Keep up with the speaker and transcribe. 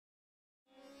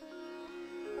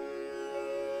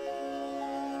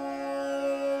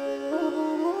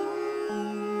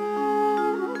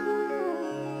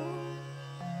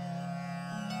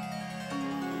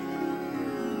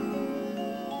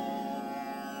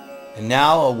And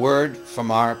now a word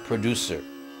from our producer.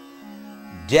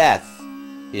 Death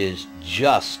is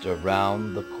just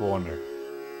around the corner.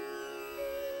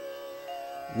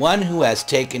 One who has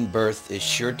taken birth is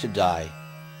sure to die,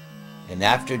 and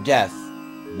after death,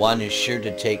 one is sure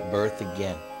to take birth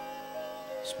again.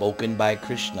 Spoken by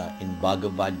Krishna in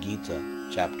Bhagavad Gita,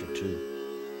 chapter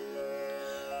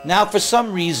 2. Now, for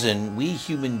some reason, we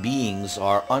human beings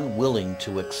are unwilling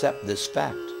to accept this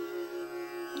fact.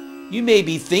 You may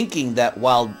be thinking that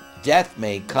while death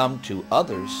may come to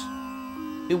others,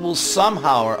 it will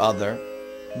somehow or other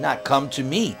not come to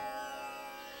me.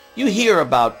 You hear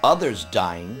about others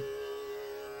dying,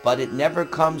 but it never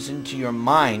comes into your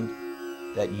mind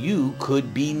that you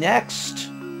could be next.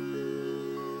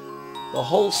 The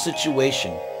whole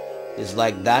situation is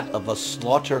like that of a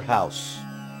slaughterhouse,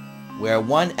 where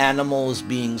one animal is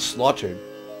being slaughtered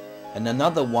and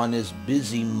another one is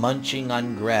busy munching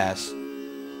on grass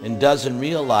and doesn't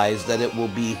realize that it will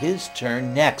be his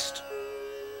turn next.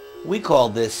 We call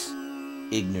this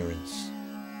ignorance.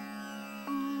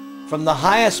 From the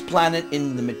highest planet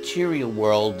in the material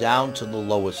world down to the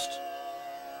lowest,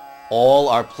 all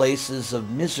are places of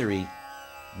misery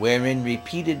wherein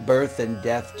repeated birth and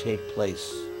death take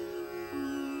place.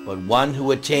 But one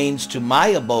who attains to my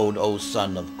abode, O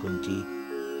son of Kunti,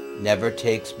 never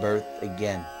takes birth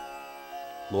again.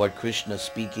 Lord Krishna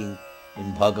speaking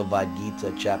in Bhagavad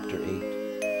Gita, chapter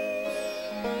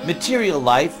 8. Material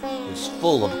life is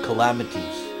full of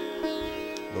calamities.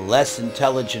 The less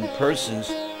intelligent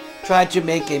persons try to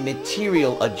make a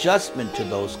material adjustment to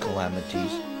those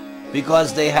calamities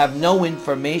because they have no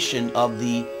information of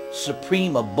the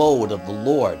supreme abode of the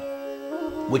Lord,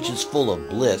 which is full of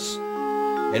bliss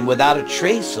and without a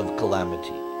trace of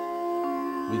calamity.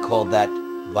 We call that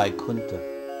Vaikuntha.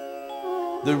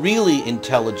 The really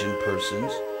intelligent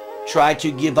persons try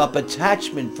to give up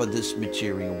attachment for this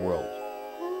material world.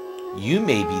 You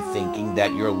may be thinking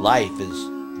that your life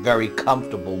is very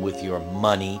comfortable with your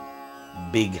money,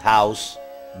 big house,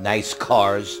 nice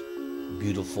cars,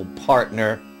 beautiful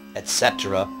partner,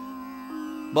 etc.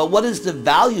 But what is the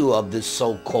value of this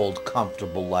so-called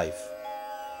comfortable life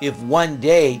if one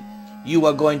day you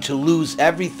are going to lose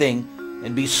everything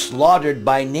and be slaughtered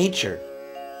by nature?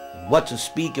 What to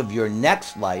speak of your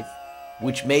next life,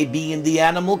 which may be in the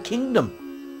animal kingdom?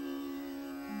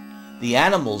 The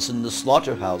animals in the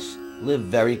slaughterhouse live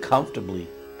very comfortably,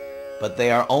 but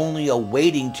they are only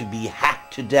awaiting to be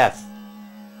hacked to death.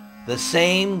 The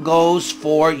same goes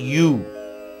for you.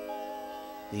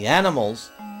 The animals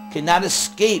cannot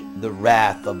escape the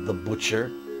wrath of the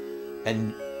butcher,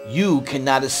 and you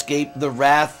cannot escape the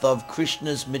wrath of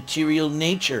Krishna's material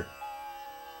nature.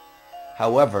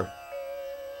 However,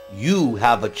 you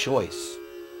have a choice,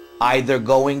 either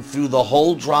going through the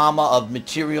whole drama of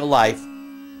material life,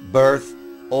 birth,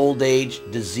 old age,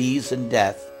 disease, and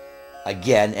death,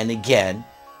 again and again,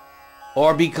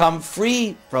 or become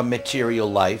free from material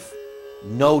life,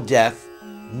 no death,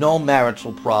 no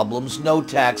marital problems, no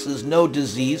taxes, no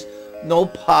disease, no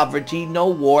poverty, no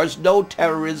wars, no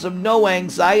terrorism, no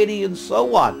anxiety, and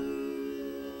so on.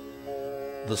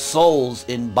 The souls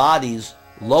in bodies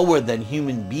lower than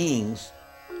human beings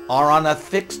are on a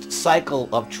fixed cycle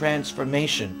of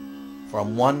transformation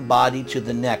from one body to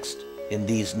the next in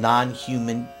these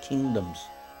non-human kingdoms.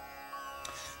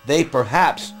 They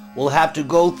perhaps will have to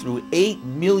go through 8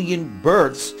 million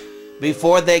births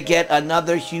before they get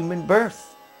another human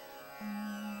birth.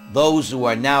 Those who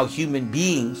are now human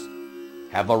beings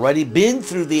have already been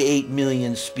through the 8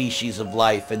 million species of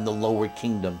life in the lower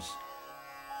kingdoms.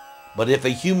 But if a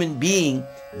human being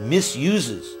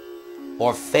misuses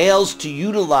or fails to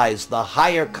utilize the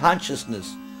higher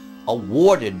consciousness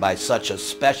awarded by such a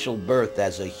special birth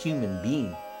as a human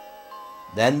being,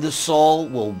 then the soul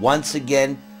will once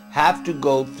again have to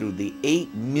go through the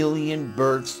 8 million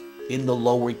births in the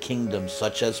lower kingdoms,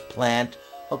 such as plant,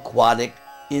 aquatic,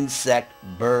 insect,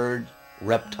 bird,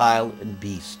 reptile, and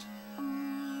beast.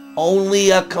 Only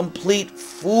a complete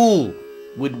fool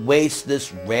would waste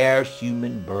this rare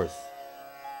human birth.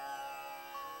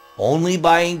 Only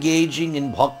by engaging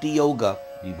in bhakti yoga,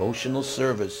 devotional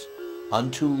service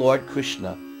unto Lord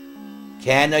Krishna,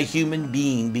 can a human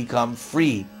being become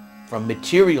free from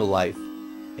material life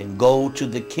and go to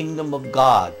the kingdom of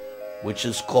God, which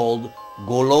is called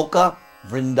Goloka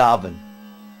Vrindavan,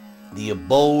 the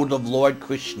abode of Lord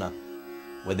Krishna,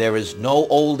 where there is no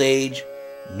old age,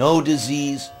 no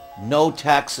disease, no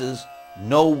taxes,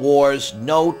 no wars,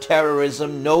 no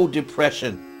terrorism, no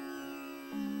depression.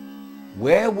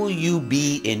 Where will you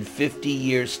be in 50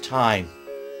 years' time?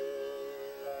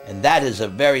 And that is a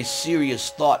very serious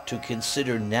thought to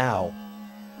consider now,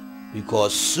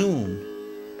 because soon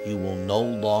you will no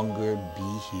longer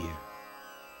be here.